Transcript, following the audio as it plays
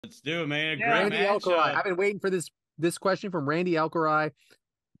Let's do it, man. Yeah. Great Randy Alcarai. I've matchup. been waiting for this question from Randy Alcarai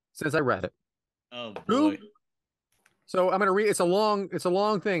since I read it. Oh Who? boy. So I'm gonna read. It's a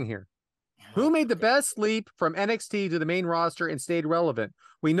long thing here. Who made the best leap from NXT to the main roster and stayed relevant?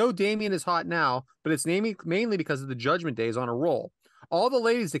 We know Damian is hot now, but it's mainly because of the Judgment Day is on a roll. All the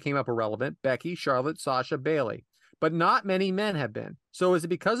ladies that came up are relevant: Becky, Charlotte, Sasha, Bailey, but not many men have been. So is it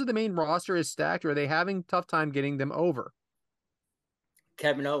because of the main roster is stacked, or are they having tough time getting them over?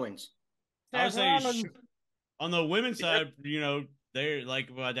 Kevin Owens. I would Seth say Rollins. on the women's side, they're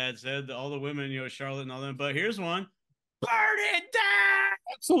like my dad said, all the women, Charlotte and all them. But here's one. Burn it down.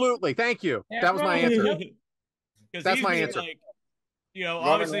 Absolutely. Thank you. Seth That was my Rollins. answer. Yep. Because That's he's my been answer. like, Roman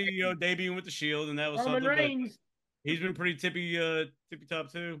obviously, Reigns. debuting with the Shield, and that was Roman something. But Reigns. he's been pretty tippy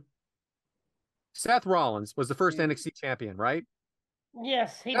top too. Seth Rollins was the first Mhm. NXT champion, right?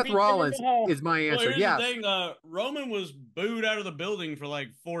 Yes, he Seth beat Jinder Rollins Mahal. is my Well, answer. here's the Yes. thing. Roman was booed out of the building for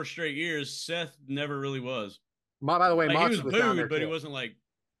like 4 straight years. Seth never really was. By the way, Like he was Moxley was down there booed, but he too. wasn't like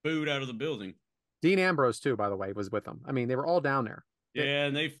booed out of the building. Dean Ambrose too, by the way, was with them. I mean, they were all down there. Yeah,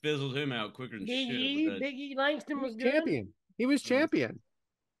 and they fizzled him out quicker than Big shit with E, that. Big E Langston He was was good. champion. He was champion.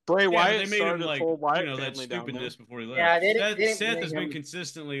 Bray Yeah, but they Wyatt made him started a like, full Wyatt that family down there. stupidness before he Yeah, left. they didn't Seth make has been him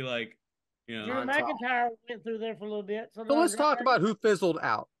consistently like, Drew on top. McIntyre went through there for a little bit. So So let's talk Andrade. about who fizzled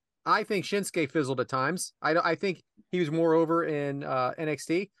out. I think Shinsuke fizzled at times. I think he was more over in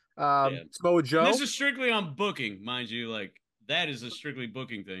NXT. yeah. Samoa And Joe, this is strictly on booking, mind you. Like that is a strictly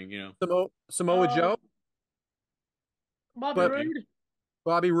booking thing. Samoa Uh, Joe, Bobby but Booking, Roode.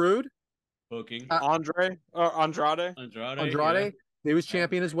 Bobby Roode, booking, uh, Andrade. Andrade, yeah. Andrade, he was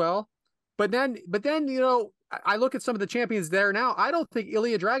champion as well. But then I look at some of the champions there now. I don't think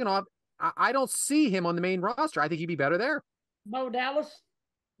Ilya Dragunov. I don't see him on the main roster. I think he'd be better there. Bo Dallas.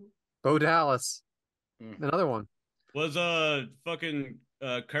 Bo Dallas, Mm. another one. Was fucking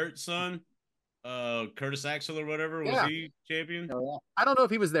Kurt's son, Curtis Axel or whatever, was Yeah, he champion? Oh, I don't know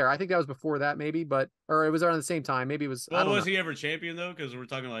if he was there. I think that was before that, maybe, or it was around the same time. Maybe it was. I Well, don't know. was he ever champion though? Because we're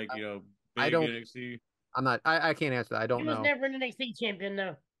talking like, I big don't. NXT. I'm not. I can't answer that. I He don't was know. never an NXT champion,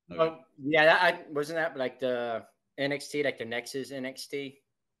 though. yeah. Okay. Oh, yeah, that wasn't that like the NXT, like the Nexus NXT.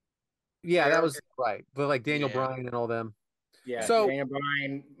 Yeah, that Era? was right. But like Daniel Yeah. Bryan and all them. Yeah, So Daniel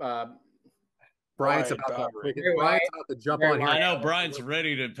Bryan, Brian's Wyatt, about to Bobby. Bray Brian's Wyatt, about to jump Bray on here. I Wyatt. know Brian's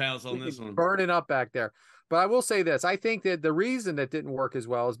ready to pounce on this one. Burning up back there. But I will say this: I think that the reason that didn't work as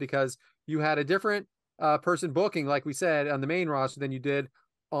well is because you had a different person booking, like we said, on the main roster than you did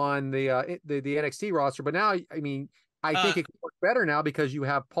on the NXT roster. But now, I mean, I Uh, think it can work better now because you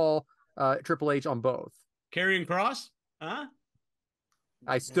have Paul Triple H on both. Karrion Cross, huh?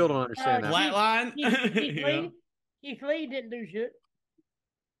 I still don't understand that. Flatline, Keith Lee. Keith Lee didn't do shit.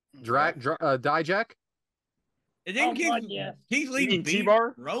 Dijak, It Oh, didn't God, yes. Keith You Lee mean beat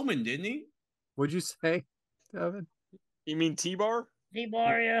T-Bar? Roman, didn't he? would you say, Devin? You mean T-Bar?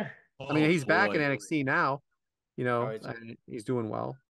 D-Bar, yeah. I mean, Oh he's back in boy. NXT now. Oh, And he's doing well.